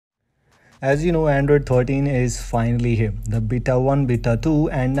As you know, Android 13 is finally here. The beta 1, beta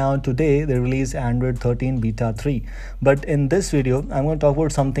 2, and now today they release Android 13 beta 3. But in this video, I'm going to talk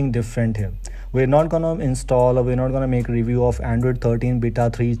about something different here. We're not going to install or we're not going to make a review of Android 13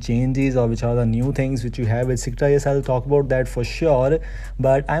 beta 3 changes or which are the new things which you have, etc. Yes, I'll talk about that for sure.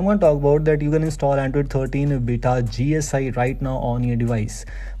 But I'm going to talk about that you can install Android 13 beta GSI right now on your device.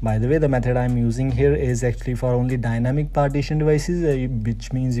 By the way, the method I'm using here is actually for only dynamic partition devices,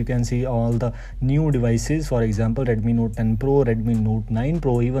 which means you can see all the new devices. For example, Redmi Note 10 Pro, Redmi Note 9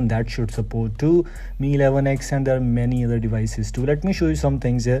 Pro, even that should support too, Mi 11X, and there are many other devices too. Let me show you some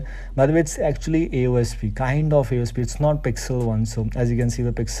things here. By the way, it's actually AOSP, kind of AOSP. It's not Pixel one. So as you can see,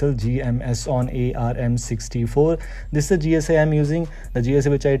 the Pixel GMS on ARM64. This is the GSI I'm using. The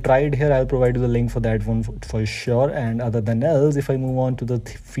GSI which I tried here, I'll provide you the link for that one for sure. And other than else, if I move on to the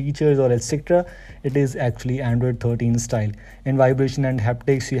features or etc., it is actually Android 13 style. In vibration and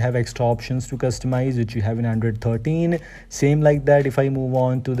haptics, you have extra options to customize which you have in Android 13. Same like that, if I move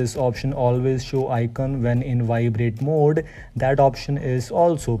on to this option, always show icon when in vibrate mode, that option is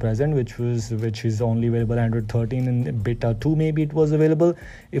also present, which is only available Android 13. In beta 2 maybe it was available.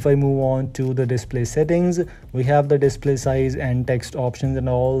 If I move on to the display settings, we have the display size and text options, and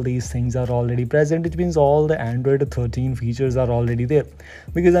all these things are already present, which means all the Android 13 features are already there.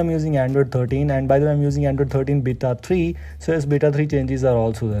 Because I'm using Android 13, and by the way, I'm using Android 13 beta 3, so as beta 3 changes are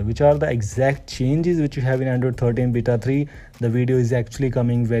also there. Which are the exact changes which you have in Android 13 beta 3? The video is actually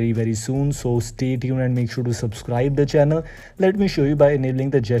coming very soon, so stay tuned and make sure to subscribe the channel. Let me show you by enabling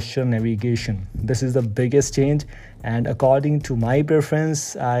the gesture navigation. This is the biggest change, and according to my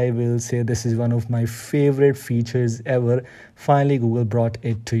preference, I will say this is one of my favorite features ever. Finally, Google brought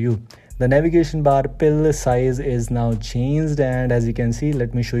it to you. The navigation bar pill size is now changed, and as you can see,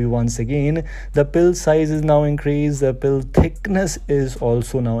 let me show you once again, the pill size is now increased, the pill thickness is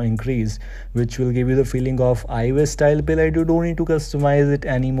also now increased, which will give you the feeling of iOS style pill. You don't need to customize it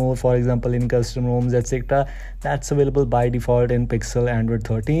anymore. For example, in custom ROMs, etc., that's available by default in Pixel Android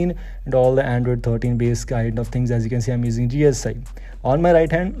 13 and all the Android 13 based kind of things. As you can see, I'm using GSI. On my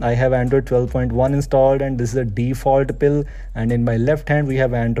right hand, I have Android 12.1 installed, and this is a default pill. And in my left hand, we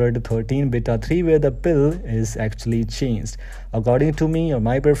have Android 13 beta 3, where the pill is actually changed. According to me or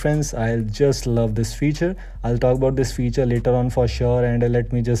my preference, I just love this feature. I'll talk about this feature later on for sure. And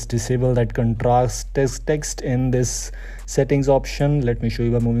let me just disable that contrast text in this settings option. Let me show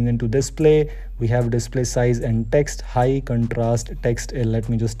you by moving into display. We have display size and text, high contrast text. Let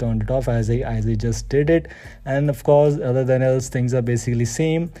me just turn it off as I just did it. And of course, other than else, things are basically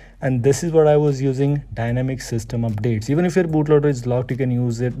same. And this is what I was using, dynamic system updates. Even if your bootloader is locked, you can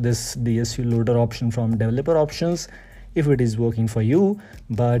use this DSU loader option from developer options if it is working for you.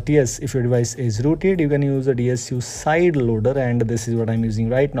 But yes, if your device is rooted, you can use the DSU side loader, and this is what I'm using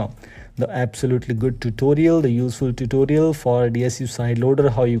right now. The absolutely good tutorial, the useful tutorial for DSU side loader,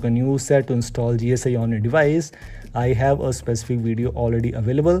 how you can use that to install GSI on your device. I have a specific video already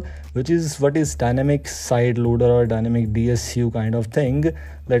available, which is what is dynamic side loader or dynamic DSU kind of thing.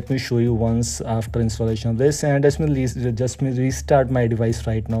 Let me show you once after installation of this, and let me restart my device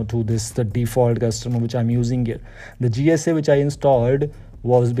right now to the default customer which I'm using here. The GSI which I installed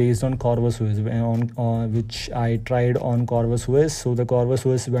was based on Corvus OS, which I tried on Corvus OS. So the Corvus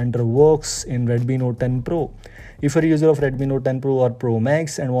OS vendor works in Redmi Note 10 Pro. If you're a user of Redmi Note 10 Pro or Pro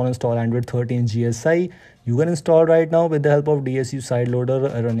Max and want to install Android 13 GSI, you can install right now with the help of DSU side loader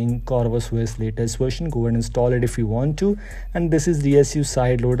running Corvus OS latest version. Go and install it if you want to. And this is DSU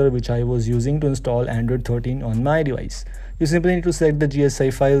side loader which I was using to install Android 13 on my device. You simply need to select the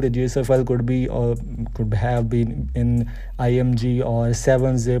GSI file. The GSI file could have been in IMG or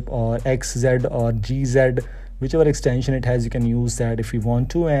 7-zip or XZ or GZ, whichever extension it has. You can use that if you want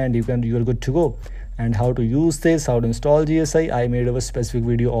to, and you're good to go. And how to use this, how to install GSI, I made a specific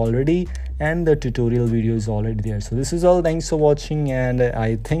video already, and the tutorial video is already there. So this is all. Thanks for watching, and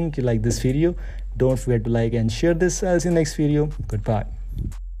I think you like this video. Don't forget to like and share this. I'll see you next video. Goodbye.